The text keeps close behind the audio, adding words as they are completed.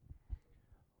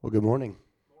Well, good morning.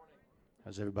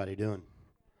 How's everybody doing?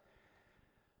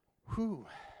 Whew.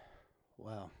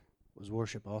 Wow. Was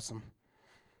worship awesome?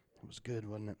 It was good,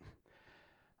 wasn't it?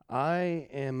 I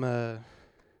am, wow.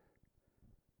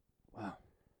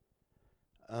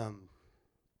 Um,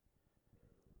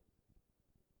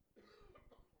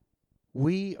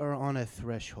 we are on a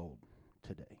threshold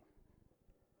today.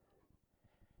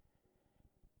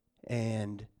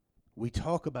 And we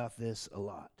talk about this a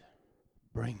lot.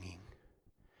 Bringing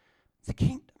the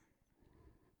kingdom.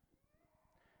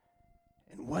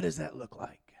 And what does that look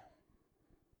like?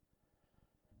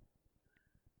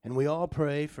 And we all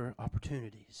pray for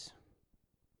opportunities.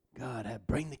 God,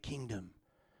 bring the kingdom.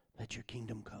 Let your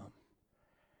kingdom come.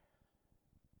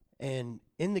 And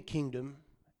in the kingdom,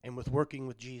 and with working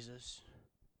with Jesus,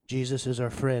 Jesus is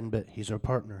our friend, but he's our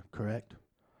partner, correct?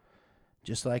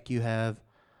 Just like you have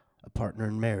a partner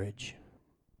in marriage.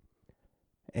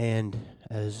 And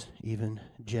as even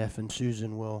Jeff and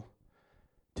Susan will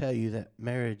tell you, that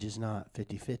marriage is not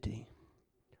 50-50.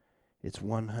 It's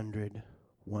 100-100.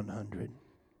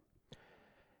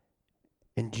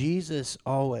 And Jesus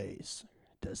always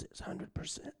does his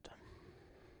 100%.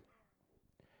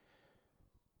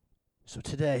 So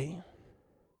today,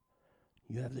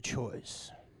 you have the choice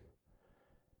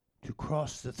to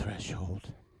cross the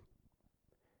threshold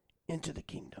into the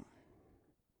kingdom.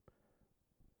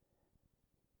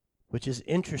 Which is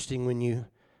interesting when you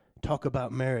talk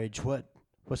about marriage.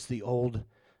 What's the old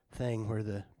thing where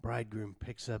the bridegroom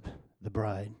picks up the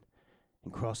bride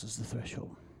and crosses the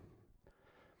threshold?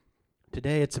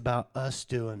 Today it's about us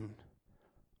doing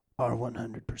our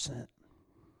 100%.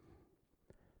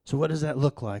 So what does that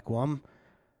look like? Well, I'm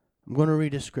going to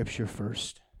read a scripture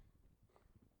first.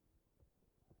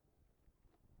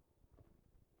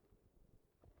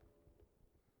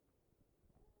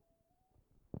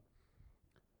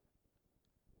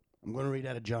 I'm going to read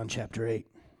out of John chapter 8.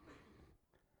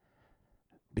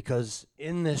 Because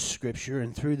in this scripture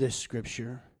and through this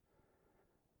scripture,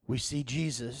 we see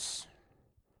Jesus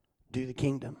do the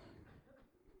kingdom.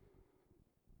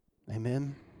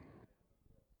 Amen.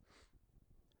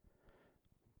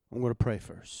 I'm going to pray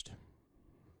first.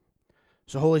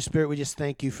 So, Holy Spirit, we just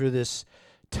thank you for this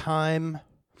time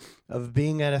of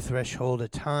being at a threshold, a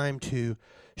time to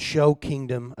show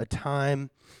kingdom, a time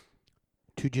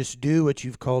to just do what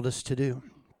you've called us to do.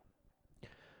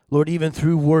 Lord, even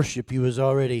through worship, you was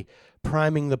already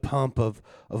priming the pump of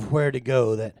where to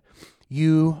go, that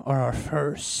you are our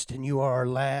first and you are our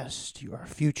last, you are our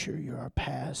future, you are our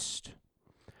past.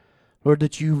 Lord,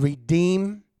 that you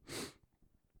redeem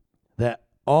that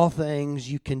all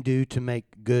things you can do to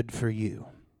make good for you.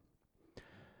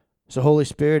 So, Holy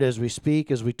Spirit, as we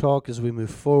speak, as we talk, as we move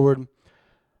forward,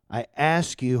 I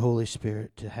ask you, Holy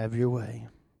Spirit, to have your way.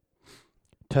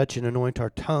 Touch and anoint our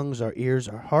tongues, our ears,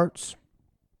 our hearts.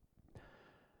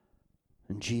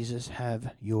 And Jesus,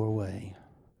 have your way.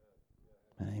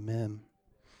 Amen.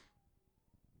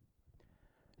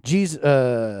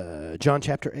 John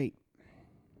chapter 8.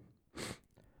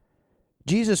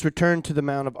 Jesus returned to the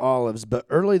Mount of Olives, but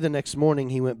early the next morning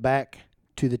he went back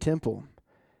to the temple,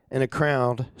 and a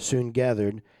crowd soon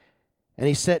gathered, and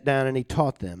he sat down and he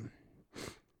taught them.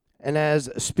 And as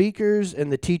speakers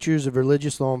and the teachers of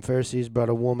religious law and Pharisees brought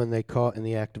a woman they caught in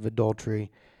the act of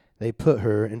adultery, they put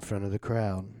her in front of the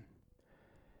crowd.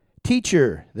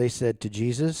 "Teacher," they said to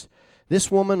Jesus,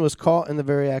 "this woman was caught in the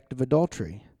very act of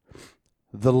adultery.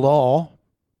 The law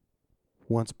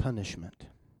wants punishment.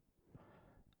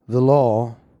 The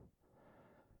law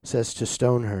says to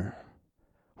stone her.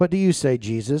 What do you say,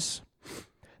 Jesus?"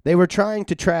 They were trying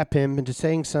to trap him into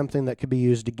saying something that could be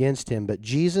used against him, but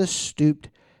Jesus stooped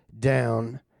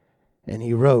down and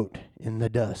he wrote in the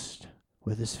dust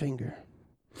with his finger.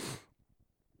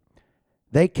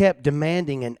 They kept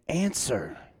demanding an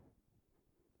answer.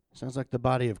 Sounds like the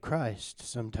body of Christ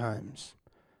sometimes.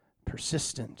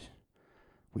 Persistent.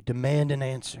 We demand an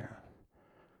answer.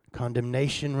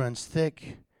 Condemnation runs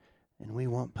thick, and we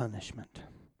want punishment.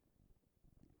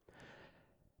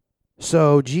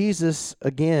 So Jesus,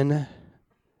 again,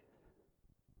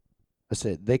 I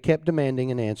said, they kept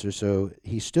demanding an answer. So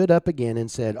he stood up again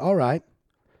and said, "All right,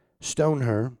 stone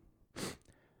her,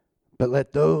 but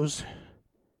let those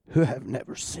who have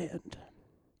never sinned,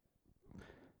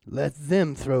 let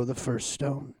them throw the first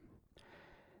stone."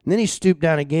 And then he stooped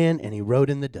down again and he wrote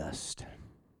in the dust.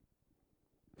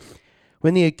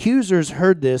 When the accusers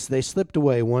heard this, they slipped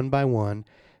away one by one,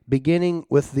 beginning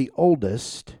with the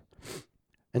oldest,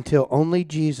 until only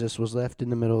Jesus was left in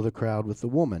the middle of the crowd with the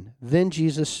woman. Then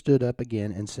Jesus stood up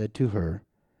again and said to her,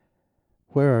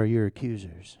 "Where are your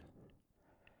accusers?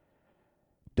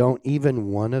 Don't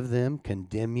even one of them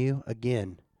condemn you?"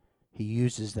 Again, he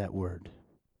uses that word,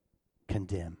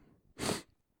 condemn.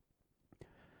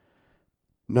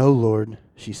 No, Lord,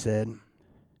 she said.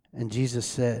 And Jesus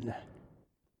said,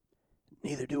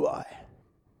 neither do I.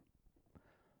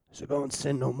 So go and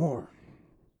sin no more.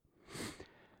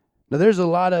 Now there's a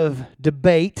lot of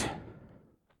debate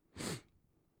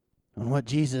on what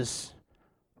Jesus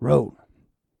wrote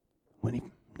when he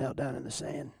knelt down in the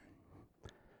sand.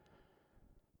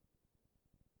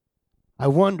 I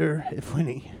wonder if when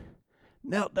he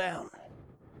knelt down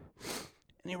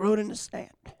and he wrote in the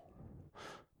sand,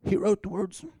 he wrote the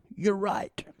words, you're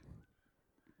right,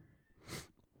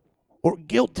 or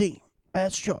guilty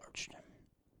as charged.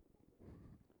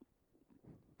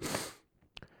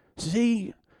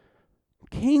 See,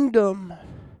 kingdom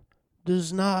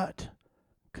does not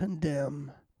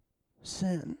condemn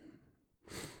sin.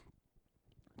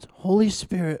 It's Holy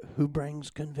Spirit who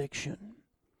brings conviction,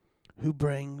 who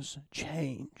brings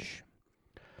change.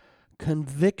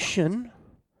 Conviction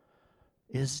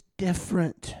is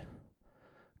different.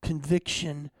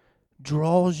 Conviction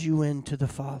draws you into the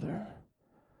Father,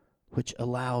 which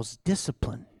allows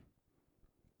discipline.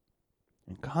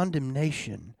 And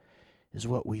condemnation is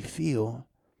what we feel,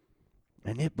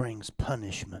 and it brings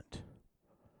punishment.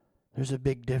 There's a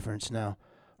big difference now.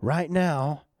 Right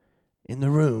now, in the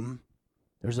room,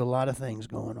 there's a lot of things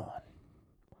going on.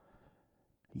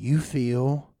 You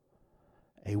feel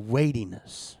a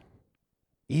weightiness.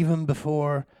 Even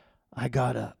before I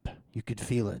got up, you could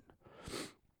feel it.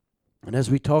 And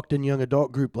as we talked in young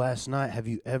adult group last night, have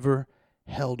you ever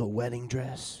held a wedding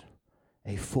dress?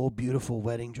 A full, beautiful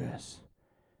wedding dress?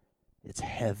 It's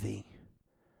heavy.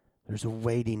 There's a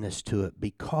weightiness to it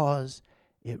because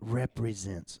it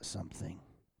represents something.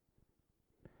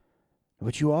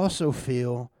 What you also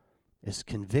feel is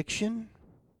conviction,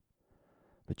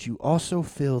 but you also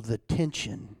feel the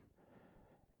tension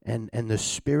and the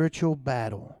spiritual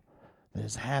battle that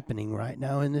is happening right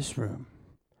now in this room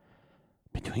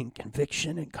between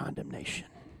conviction and condemnation.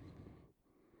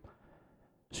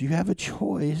 So you have a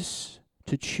choice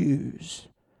to choose.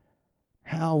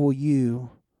 How will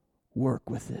you work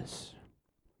with this?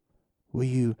 Will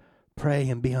you pray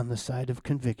and be on the side of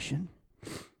conviction?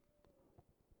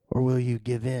 Or will you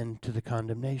give in to the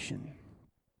condemnation?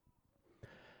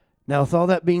 Now, with all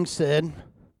that being said,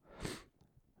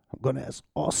 I'm going to ask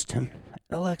Austin and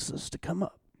Alexis to come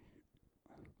up.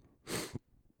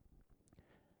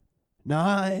 Now,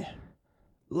 I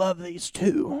love these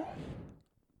two.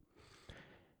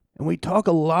 And we talk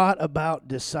a lot about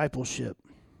discipleship.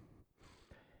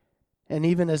 And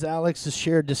even as Alex has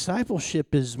shared,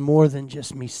 discipleship is more than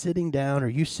just me sitting down or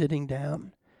you sitting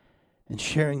down and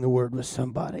sharing the word with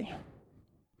somebody.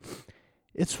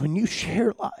 It's when you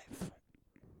share life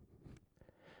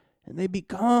and they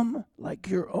become like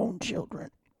your own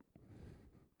children,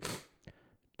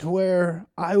 to where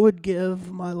I would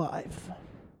give my life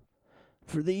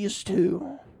for these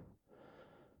two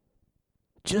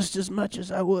just as much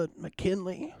as I would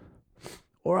McKinley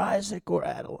or Isaac or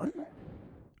Adeline.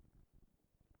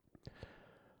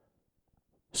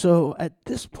 So at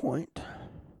this point,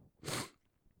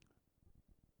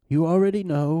 you already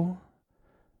know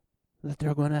that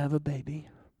they're going to have a baby.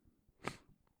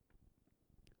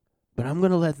 But I'm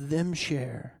going to let them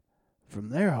share from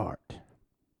their heart.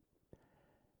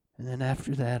 And then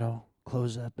after that, I'll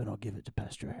close up and I'll give it to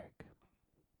Pastor Eric.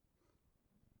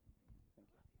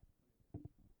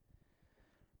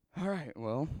 All right,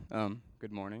 well,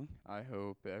 good morning. I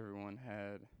hope everyone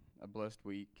had a blessed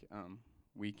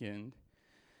weekend.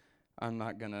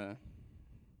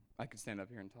 I could stand up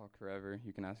here and talk forever.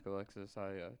 You can ask Alexis.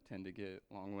 I tend to get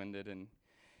long-winded and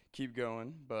keep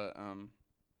going, but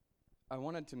I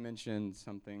wanted to mention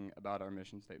something about our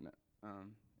mission statement.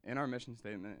 In our mission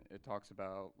statement, it talks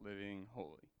about living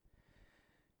holy.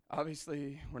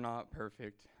 Obviously, we're not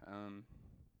perfect.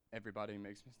 Everybody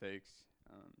makes mistakes.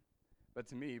 But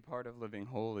to me, part of living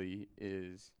holy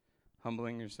is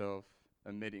humbling yourself,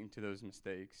 admitting to those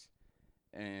mistakes,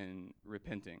 and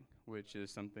repenting, which is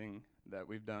something that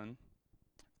we've done.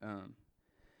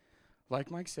 Like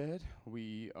Mike said,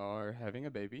 we are having a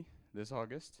baby this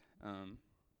August.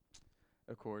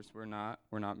 Of course, we're not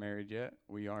married yet.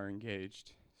 We are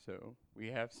engaged, so we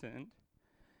have sinned.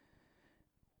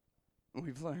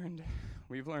 We've learned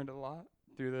a lot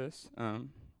through this.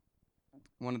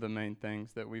 One of the main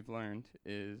things that we've learned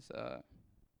is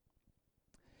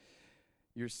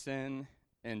your sin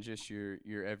and just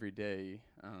your everyday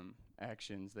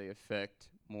actions, they affect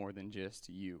more than just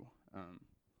you.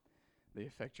 They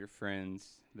affect your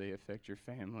friends, they affect your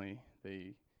family,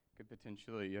 they could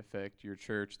potentially affect your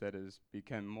church that has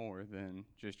become more than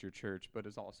just your church, but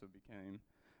has also become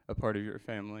a part of your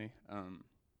family.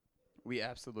 We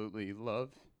absolutely love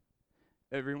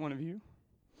every one of you.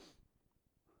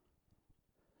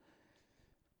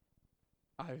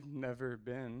 I've never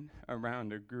been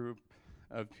around a group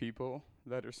of people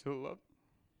that are so loved.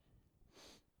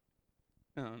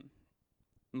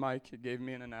 Mike gave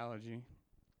me an analogy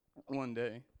one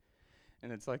day,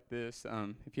 and it's like this.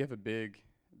 If you have a big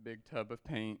tub of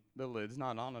paint, the lid's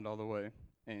not on it all the way,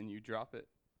 and you drop it,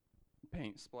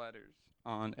 paint splatters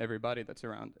on everybody that's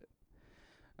around it.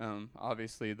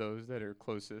 Obviously, those that are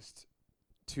closest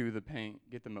to the paint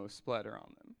get the most splatter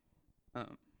on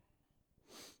them.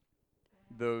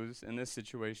 Those in this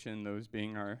situation, those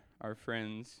being our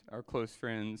friends, our close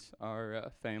friends,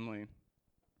 our family,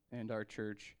 and our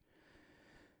church.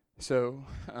 So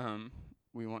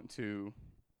we want to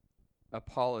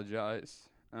apologize,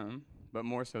 but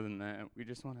more so than that, we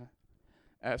just want to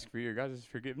ask for your guys'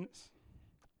 forgiveness.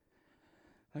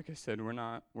 Like I said, we're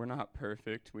not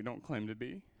perfect. We don't claim to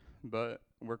be, but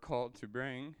we're called to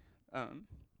bring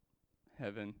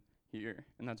heaven here,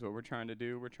 and that's what we're trying to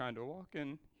do. We're trying to walk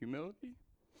in humility.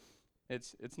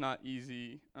 It's not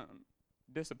easy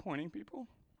disappointing people,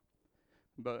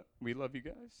 but we love you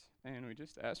guys, and we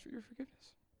just ask for your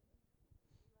forgiveness.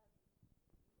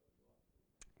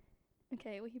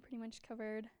 Okay, well, he pretty much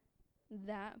covered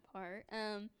that part.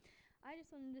 I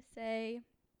just wanted to say,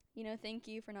 thank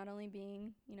you for not only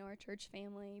being, our church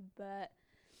family, but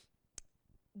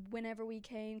whenever we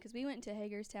came, because we went to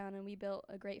Hagerstown and we built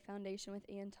a great foundation with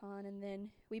Anton, and then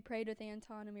we prayed with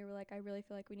Anton, and we were like, I really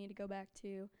feel like we need to go back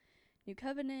to New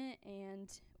Covenant, and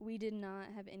we did not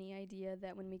have any idea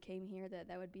that when we came here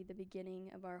that would be the beginning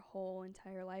of our whole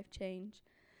entire life change.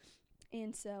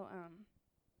 And so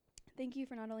thank you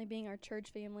for not only being our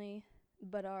church family,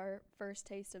 but our first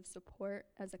taste of support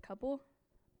as a couple.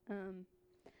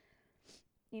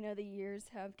 The years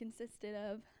have consisted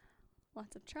of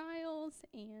lots of trials,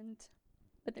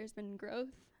 but there's been growth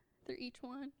through each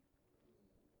one.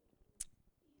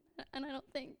 And I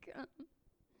don't think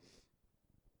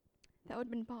that would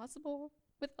have been possible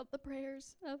without the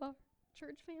prayers of our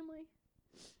church family,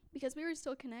 because we were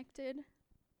still connected,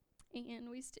 and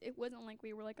it wasn't like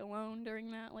we were like alone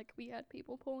during that. Like, we had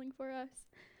people pulling for us,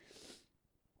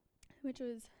 which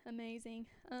was amazing.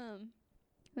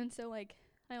 And so I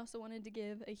also wanted to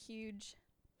give a huge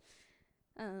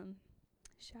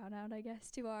shout out, I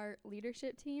guess, to our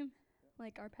leadership team,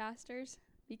 like our pastors,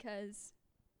 because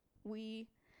we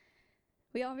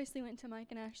obviously went to Mike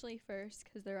and Ashley first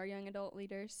because they're our young adult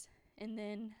leaders, and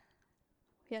then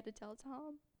we had to tell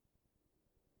Tom.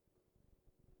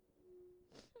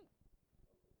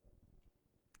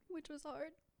 Which was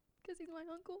hard because he's my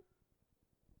uncle.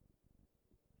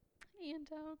 And,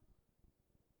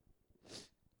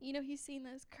 he's seen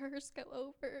this curse go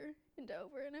over and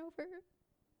over and over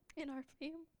in our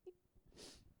family.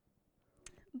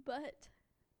 But,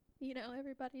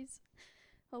 everybody's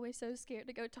always so scared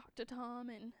to go talk to Tom,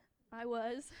 and I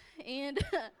was. And,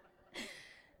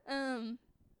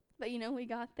 but, we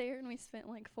got there and we spent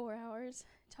 4 hours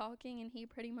talking, and he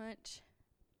pretty much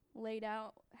laid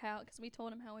out how, because we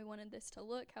told him how we wanted this to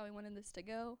look, how we wanted this to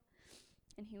go.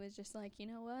 And he was just like, you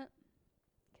know what?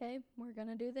 Okay, we're going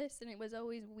to do this. And it was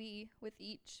always we with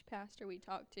each pastor we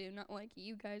talked to, not like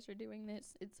you guys are doing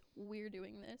this. It's we're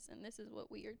doing this, and this is what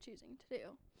we are choosing to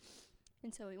do.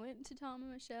 And so we went to Tom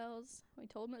and Michelle's. We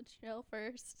told Michelle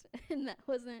first, and that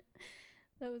was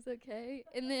okay.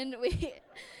 And then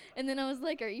I was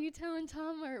like, are you telling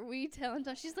Tom or are we telling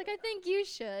Tom? She's like, I think you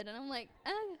should. And I'm like,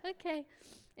 oh, okay.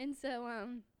 And so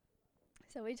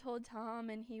so we told Tom,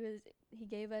 and he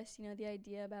gave us, the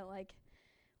idea about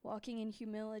walking in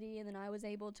humility, and then I was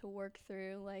able to work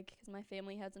through because my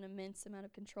family has an immense amount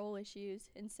of control issues.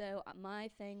 And so my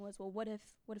thing was, well, what if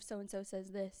so and so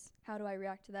says this? How do I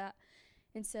react to that?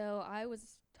 And so I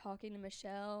was talking to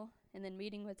Michelle, and then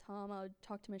meeting with Tom. I would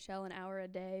talk to Michelle an hour a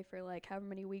day for however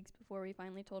many weeks before we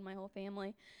finally told my whole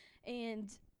family. And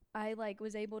I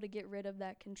was able to get rid of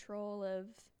that control of,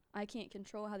 I can't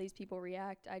control how these people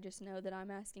react. I just know that I'm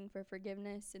asking for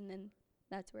forgiveness, and then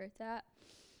that's where it's at.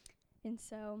 And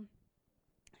so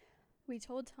we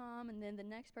told Tom, and then the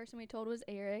next person we told was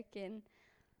Eric, and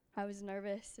I was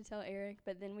nervous to tell Eric,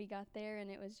 but then we got there, and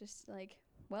it was just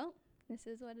well, this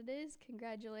is what it is.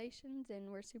 Congratulations, and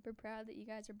we're super proud that you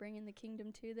guys are bringing the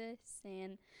kingdom to this.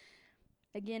 And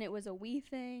again, it was a we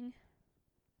thing,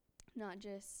 not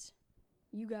just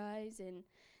you guys, and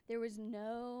there was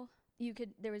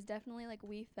definitely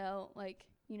we felt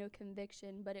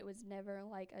conviction, but it was never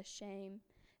a shame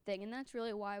thing. And that's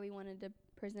really why we wanted to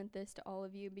present this to all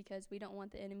of you, because we don't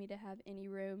want the enemy to have any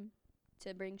room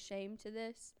to bring shame to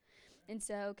this. And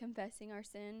so confessing our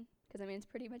sin, because I mean it's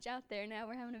pretty much out there now.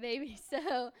 We're having a baby,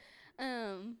 so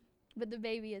but the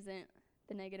baby isn't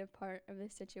the negative part of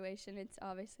this situation. It's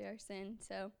obviously our sin.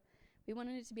 So we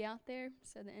wanted it to be out there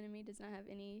so the enemy does not have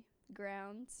any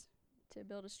grounds to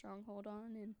build a stronghold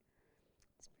on, and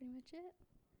that's pretty much it.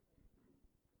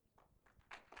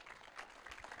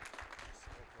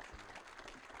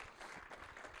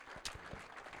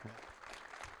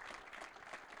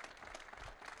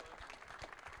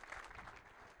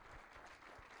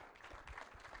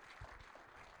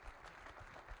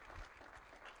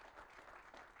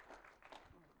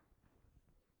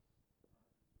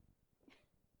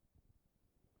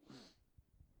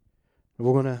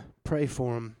 We're going to pray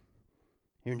for him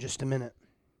here in just a minute.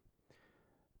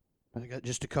 But I got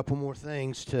just a couple more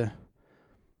things to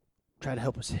try to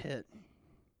help us hit.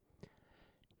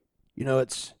 You know,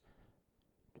 it's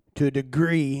to a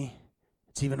degree,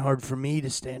 it's even hard for me to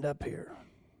stand up here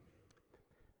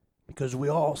because we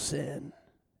all sin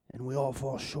and we all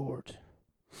fall short.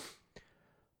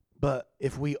 But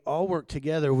if we all work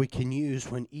together, we can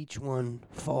use when each one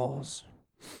falls,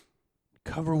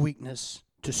 cover weakness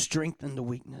to strengthen the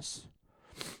weakness.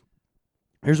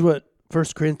 Here's what 1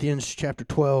 Corinthians chapter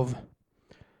 12,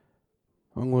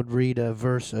 I'm going to read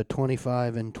verse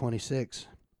 25 and 26.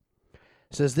 It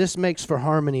says, "This makes for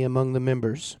harmony among the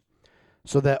members,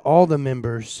 so that all the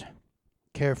members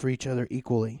care for each other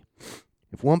equally.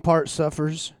 If one part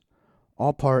suffers,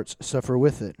 all parts suffer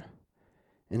with it.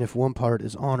 And if one part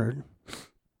is honored,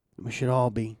 we should all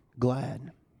be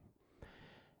glad."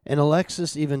 And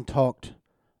Alexis even talked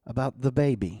about the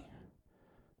baby.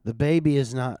 The baby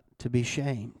is not to be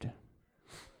shamed.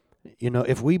 You know,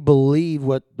 if we believe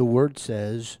what the word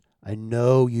says, I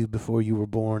know you before you were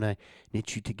born, I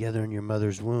knit you together in your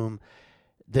mother's womb.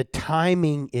 The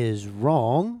timing is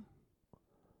wrong,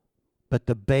 but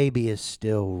the baby is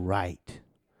still right.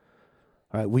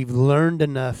 All right, we've learned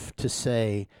enough to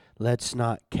say, let's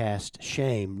not cast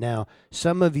shame. Now,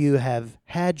 some of you have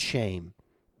had shame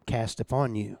cast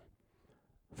upon you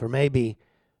for maybe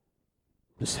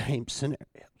the same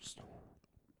scenarios.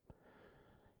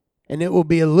 And it will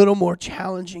be a little more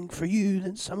challenging for you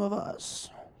than some of us,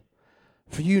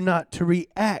 for you not to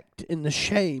react in the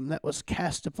shame that was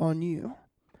cast upon you.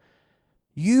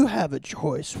 You have a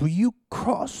choice. Will you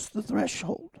cross the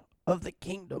threshold of the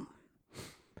kingdom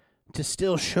to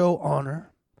still show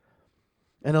honor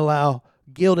and allow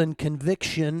guilt and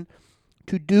conviction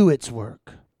to do its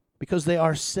work? Because they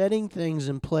are setting things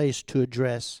in place to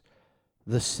address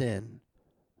the sin,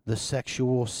 the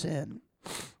sexual sin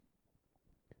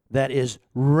that is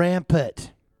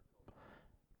rampant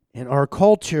in our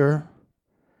culture,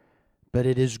 but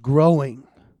it is growing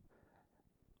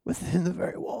within the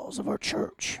very walls of our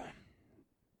church.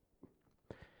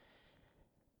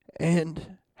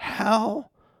 And how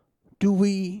do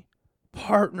we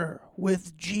partner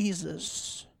with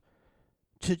Jesus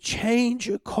to change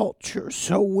a culture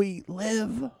so we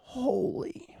live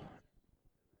holy?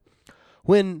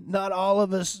 When none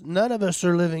of us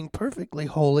are living perfectly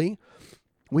holy,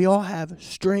 we all have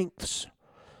strengths.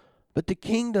 But the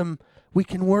kingdom, we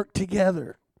can work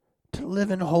together to live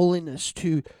in holiness,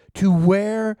 to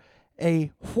wear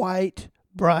a white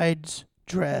bride's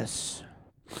dress.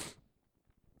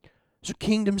 So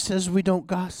kingdom says we don't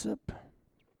gossip.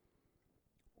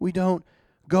 We don't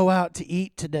go out to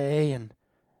eat today and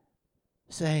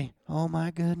say, oh my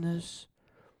goodness,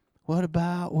 what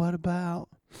about?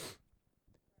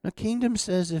 Now, kingdom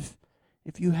says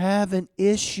if you have an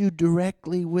issue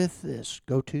directly with this,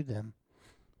 go to them.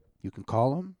 You can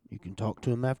call them. You can talk to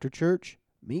them after church.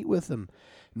 Meet with them.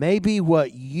 Maybe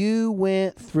what you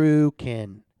went through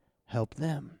can help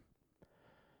them.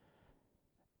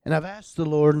 And I've asked the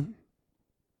Lord, and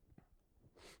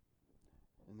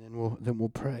then we'll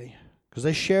pray, because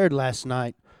they shared last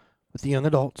night with the young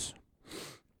adults.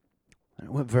 And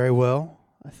it went very well,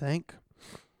 I think,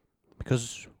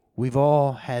 because we've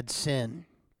all had sin.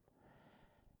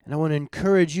 And I want to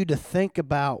encourage you to think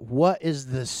about what is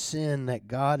the sin that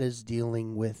God is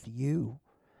dealing with you.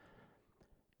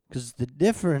 Because the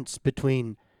difference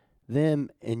between them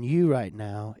and you right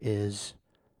now is,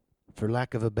 for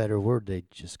lack of a better word, they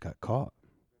just got caught.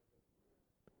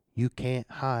 You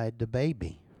can't hide the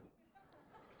baby.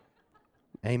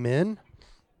 Amen?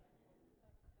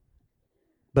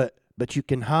 But you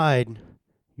can hide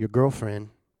your girlfriend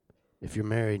if you're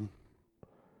married.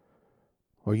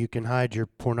 Or you can hide your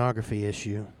pornography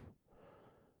issue,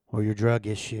 or your drug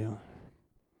issue,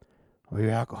 or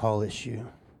your alcohol issue,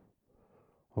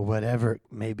 or whatever it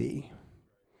may be.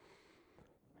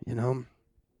 You know?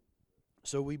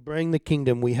 So we bring the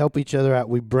kingdom, we help each other out,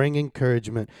 we bring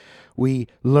encouragement. We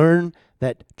learn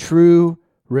that true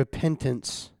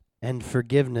repentance and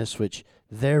forgiveness, which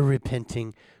they're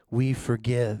repenting, we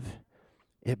forgive.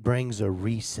 It brings a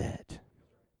reset.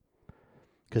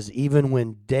 Because even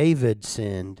when David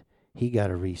sinned, he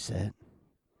got a reset.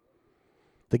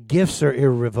 The gifts are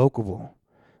irrevocable.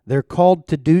 They're called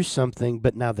to do something,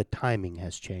 but now the timing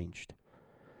has changed.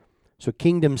 So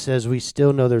Kingdom says we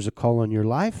still know there's a call on your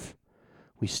life.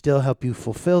 We still help you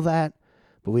fulfill that,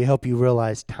 but we help you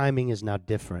realize timing is now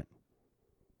different.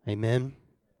 Amen?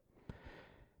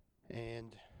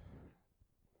 And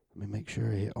let me make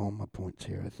sure I hit all my points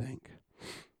here, I think.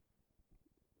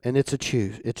 And it's a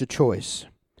choice.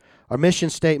 Our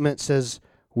mission statement says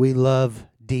we love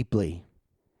deeply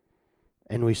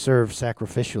and we serve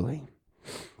sacrificially.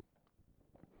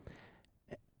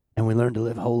 And we learn to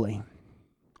live holy.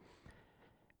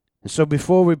 And so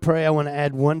before we pray, I want to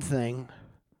add one thing.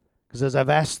 Because as I've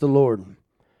asked the Lord,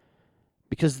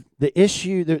 because the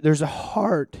issue, there's a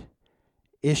heart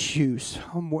issue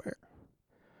somewhere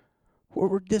where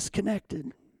we're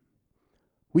disconnected.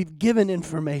 We've given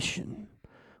information.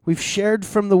 We've shared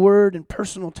from the Word and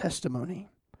personal testimony.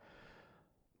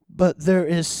 But there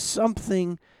is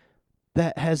something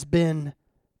that has been,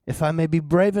 if I may be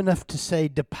brave enough to say,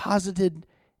 deposited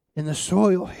in the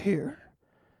soil here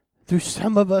through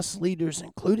some of us leaders,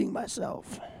 including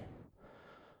myself,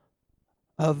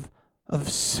 of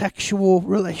sexual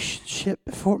relationship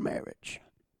before marriage.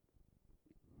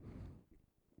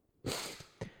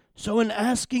 So in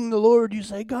asking the Lord, you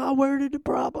say, God, where did the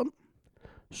problem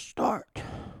start?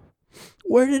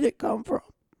 Where did it come from?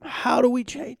 How do we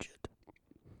change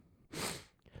it?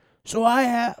 So I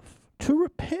have to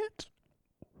repent.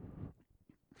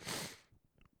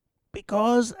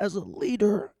 Because as a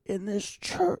leader in this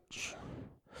church,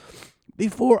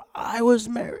 before I was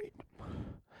married,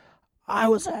 I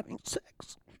was having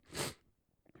sex.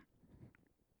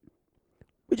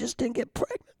 We just didn't get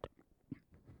pregnant.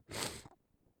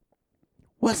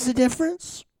 What's the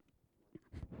difference?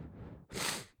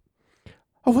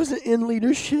 I wasn't in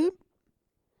leadership,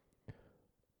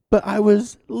 but I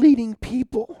was leading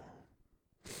people.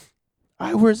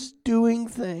 I was doing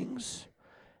things.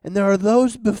 And there are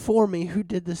those before me who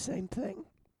did the same thing.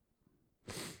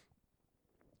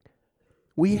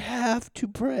 We have to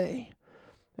pray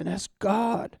and ask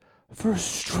God for a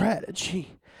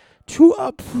strategy to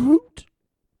uproot.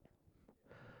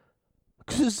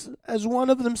 Because as one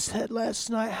of them said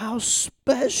last night, how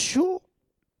special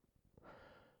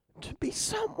to be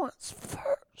someone's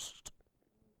first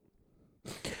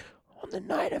on the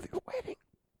night of your wedding.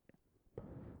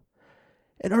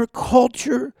 And our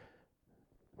culture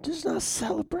does not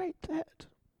celebrate that.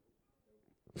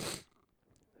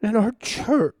 And our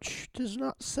church does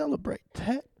not celebrate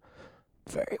that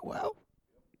very well.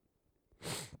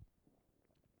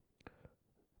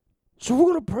 So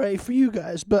we're going to pray for you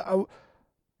guys, but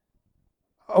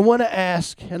I want to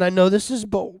ask, and I know this is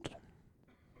bold.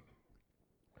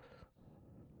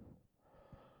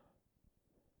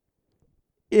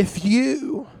 If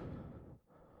you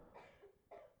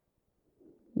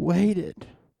waited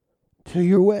till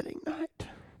your wedding night,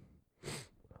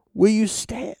 will you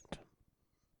stand?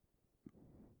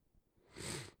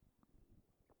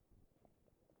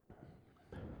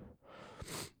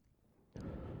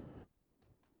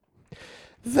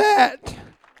 That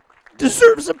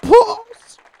deserves applause.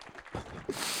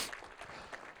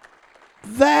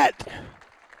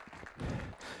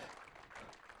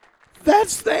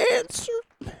 That's the answer.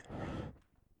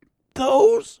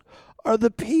 Those are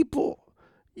the people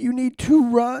you need to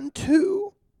run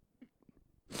to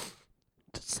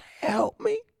say, help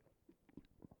me,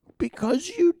 because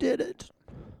you did it.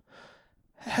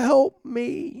 Help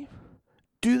me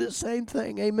do the same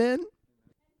thing. Amen?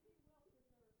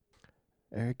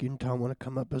 Eric, you and Tom want to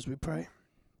come up as we pray?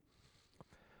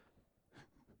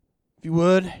 If you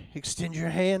would, extend your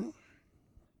hand.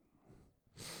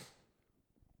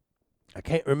 I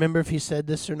can't remember if he said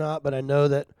this or not, but I know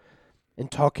that in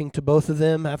talking to both of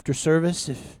them after service,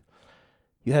 if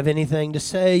you have anything to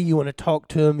say, you want to talk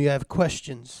to them, you have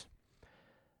questions,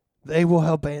 they will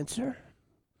help answer,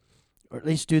 or at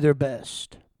least do their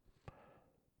best.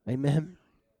 Amen.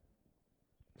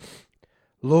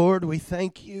 Lord, we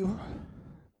thank you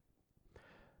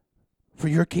for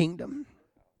your kingdom.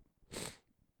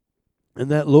 And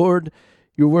that, Lord,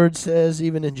 your word says,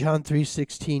 even in John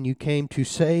 3:16, you came to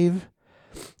save.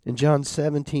 And John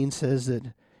 17 says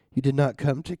that you did not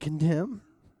come to condemn.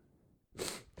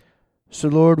 So,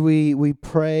 Lord, we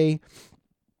pray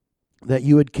that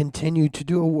you would continue to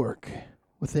do a work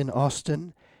within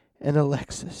Austin and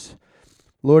Alexis.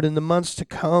 Lord, in the months to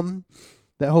come,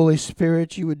 that Holy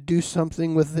Spirit, you would do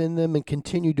something within them and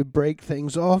continue to break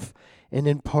things off and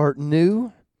impart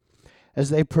new as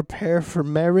they prepare for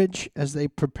marriage, as they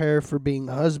prepare for being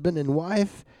husband and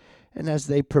wife, and as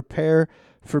they prepare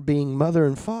for being mother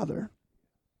and father.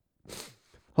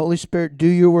 Holy Spirit, do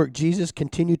your work. Jesus,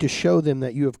 continue to show them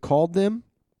that you have called them.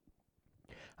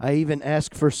 I even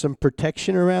ask for some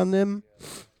protection around them,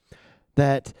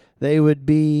 that they would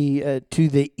be to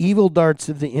the evil darts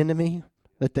of the enemy,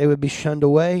 that they would be shunned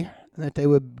away, that they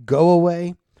would go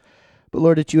away. But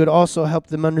Lord, that you would also help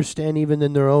them understand even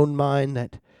in their own mind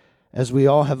that, as we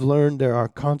all have learned, there are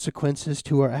consequences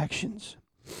to our actions.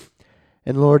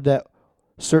 And Lord, that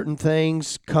certain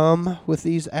things come with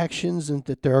these actions and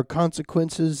that there are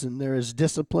consequences and there is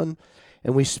discipline.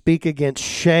 And we speak against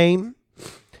shame,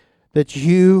 that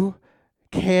you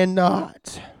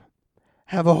cannot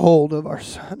have a hold of our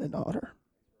son and daughter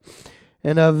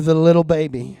and of the little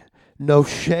baby. No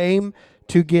shame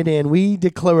to get in. We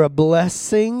declare a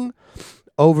blessing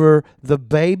over the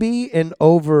baby and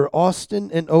over Austin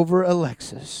and over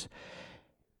Alexis.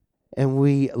 And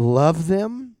we love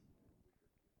them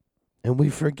and we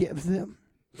forgive them.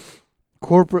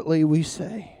 Corporately we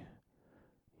say,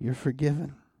 you're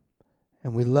forgiven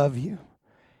and we love you.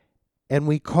 And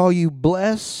we call you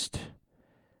blessed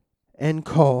and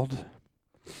called.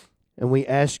 And we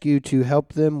ask you to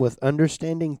help them with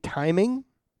understanding timing.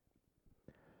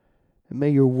 And may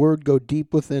your word go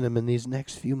deep within them in these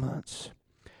next few months.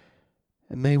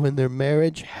 And may when their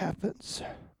marriage happens,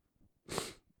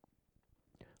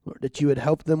 Lord, that you would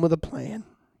help them with a plan.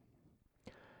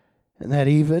 And that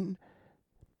even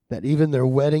their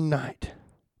wedding night,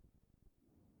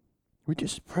 we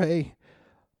just pray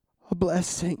a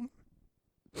blessing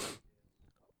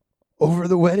over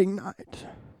the wedding night,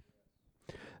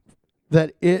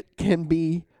 that it can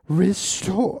be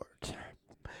restored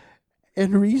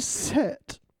and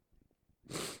reset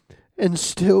and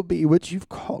still be what you've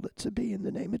called it to be, in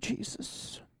the name of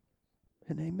Jesus.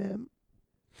 And amen.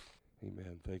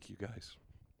 Amen. Thank you, guys.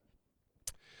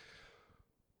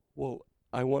 Well,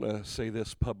 I want to say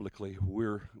this publicly.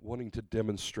 We're wanting to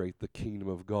demonstrate the kingdom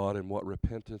of God and what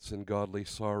repentance and godly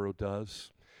sorrow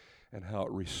does and how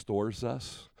it restores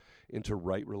us into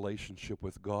right relationship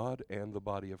with God and the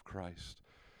body of Christ.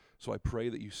 So I pray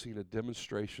that you've seen a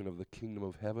demonstration of the kingdom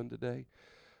of heaven today,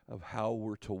 of how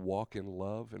we're to walk in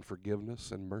love and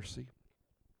forgiveness and mercy.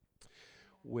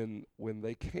 When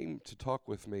they came to talk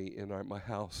with me in my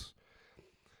house,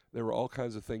 there were all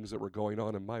kinds of things that were going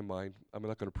on in my mind. I'm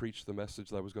not going to preach the message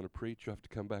that I was going to preach. You have to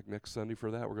come back next Sunday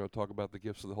for that. We're going to talk about the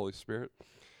gifts of the Holy Spirit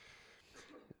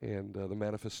and the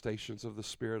manifestations of the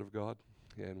Spirit of God,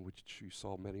 and which you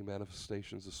saw many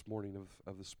manifestations this morning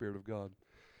of the Spirit of God.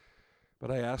 But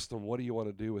I asked them, what do you want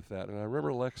to do with that? And I remember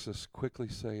Alexis quickly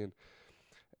saying,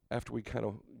 after we kind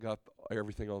of got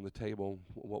everything on the table,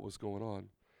 what was going on,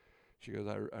 she goes,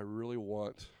 I really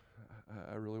want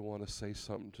to say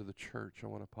something to the church. I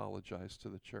want to apologize to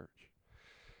the church.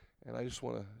 And I just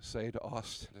want to say to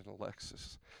Austin and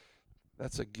Alexis,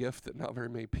 that's a gift that not very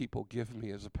many people give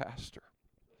me as a pastor,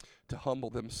 to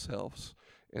humble themselves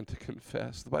and to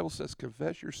confess. The Bible says,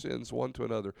 confess your sins one to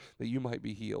another that you might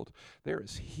be healed. There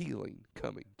is healing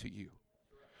coming to you.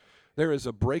 There is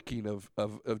a breaking of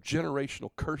generational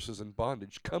curses and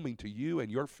bondage coming to you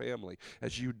and your family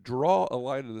as you draw a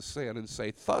line in the sand and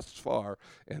say, thus far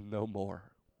and no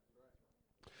more.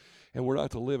 And we're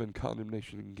not to live in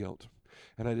condemnation and guilt.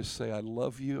 And I just say, I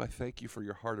love you. I thank you for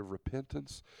your heart of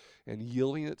repentance and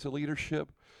yielding it to leadership.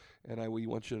 And we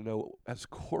want you to know, as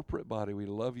corporate body, we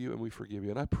love you and we forgive you.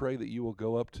 And I pray that you will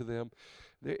go up to them.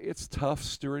 It's tough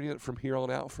stewarding it from here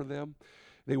on out for them.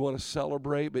 They want to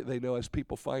celebrate, but they know as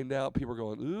people find out, people are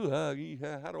going, ooh,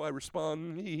 how do I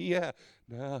respond? Yeah.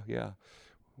 No, yeah.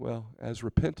 Well, as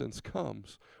repentance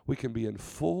comes, we can be in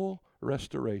full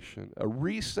restoration. A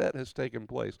reset has taken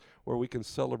place where we can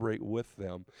celebrate with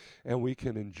them, and we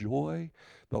can enjoy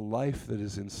the life that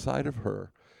is inside of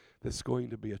her, that's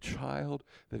going to be a child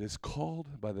that is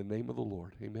called by the name of the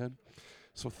Lord. Amen.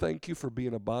 So thank you for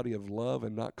being a body of love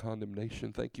and not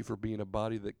condemnation. Thank you for being a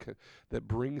body that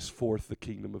brings forth the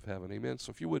kingdom of heaven. Amen.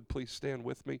 So if you would, please stand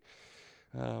with me.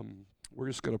 We're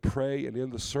just going to pray and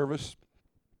end the service.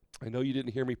 I know you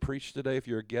didn't hear me preach today. If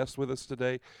you're a guest with us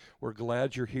today, we're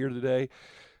glad you're here today.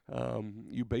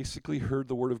 You basically heard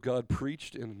the Word of God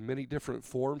preached in many different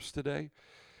forms today.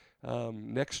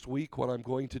 Next week, what I'm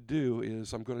going to do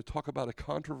is I'm going to talk about a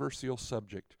controversial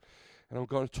subject. And I'm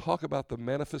going to talk about the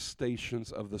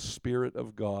manifestations of the Spirit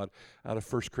of God out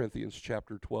of 1 Corinthians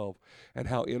chapter 12, and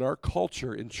how in our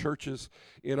culture, in churches,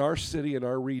 in our city, in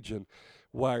our region,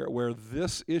 where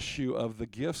this issue of the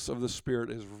gifts of the Spirit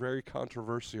is very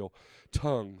controversial.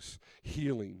 Tongues,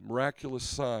 healing, miraculous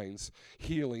signs,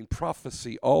 healing,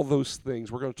 prophecy, all those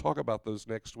things. We're going to talk about those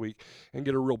next week and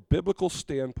get a real biblical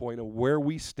standpoint of where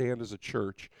we stand as a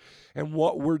church and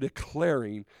what we're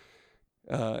declaring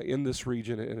in this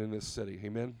region and in this city.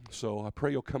 Amen? So I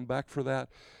pray you'll come back for that.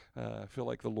 I feel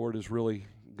like the Lord is really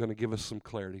going to give us some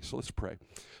clarity. So let's pray.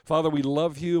 Father, we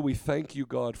love you. We thank you,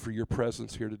 God, for your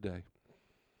presence here today.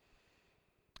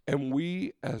 And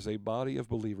we, as a body of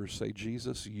believers, say,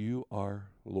 Jesus, you are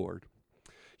Lord.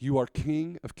 You are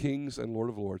King of kings and Lord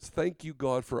of lords. Thank you,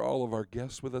 God, for all of our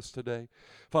guests with us today.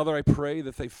 Father, I pray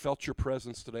that they felt your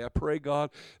presence today. I pray,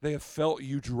 God, they have felt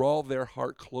you draw their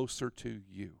heart closer to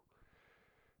you,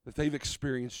 that they've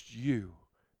experienced you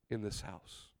in this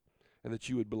house, and that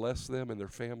you would bless them and their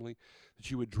family,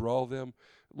 that you would draw them,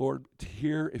 Lord, to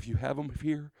here, if you have them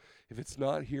here. If it's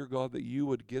not here, God, that you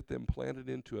would get them planted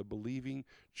into a believing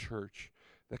church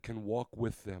that can walk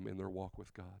with them in their walk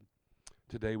with God.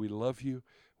 Today we love you,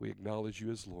 we acknowledge you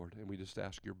as Lord, and we just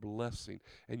ask your blessing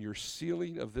and your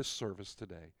sealing of this service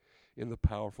today in the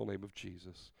powerful name of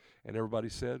Jesus. And everybody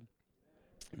said,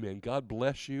 amen. God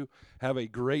bless you. Have a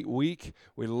great week.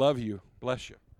 We love you. Bless you.